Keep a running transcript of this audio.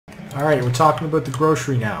Alright, we're talking about the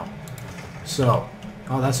grocery now. So,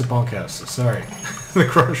 oh, that's a bunkhouse. Sorry. The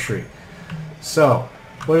grocery. So,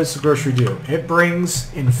 what does the grocery do? It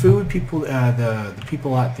brings in food. People, the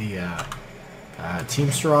people at the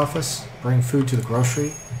Teamster office bring food to the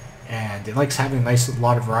grocery, and it likes having a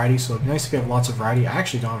lot of variety. So it's nice to have lots of variety. I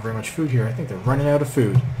actually don't have very much food here. I think they're running out of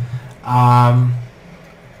food.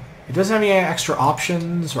 It doesn't have any extra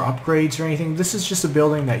options or upgrades or anything. This is just a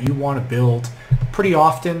building that you want to build pretty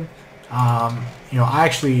often. You know, I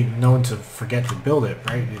actually known to forget to build it.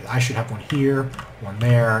 Right? I should have one here, one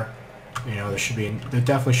there. You know, there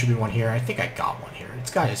definitely should be one here. I think I got one here.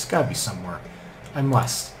 It's got to be somewhere,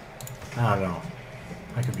 unless I don't know.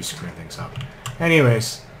 I could be screwing things up.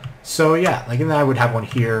 Anyways, so yeah, like, and then I would have one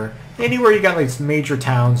here. Anywhere you got like major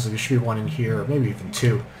towns, there should be one in here, or maybe even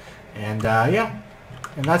two. And yeah,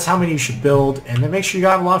 and that's how many you should build. And then make sure you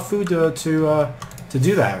got a lot of food to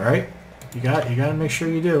do that, right? You got to make sure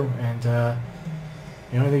you do. And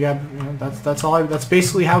you know, that's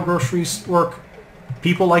basically how groceries work.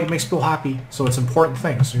 People like it makes people happy, so it's an important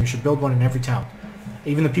thing. So you should build one in every town.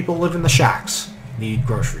 Even the people who live in the shacks need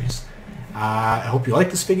groceries. I hope you like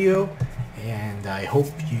this video, and I hope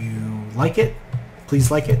you like it. Please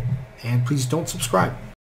like it, and please don't subscribe.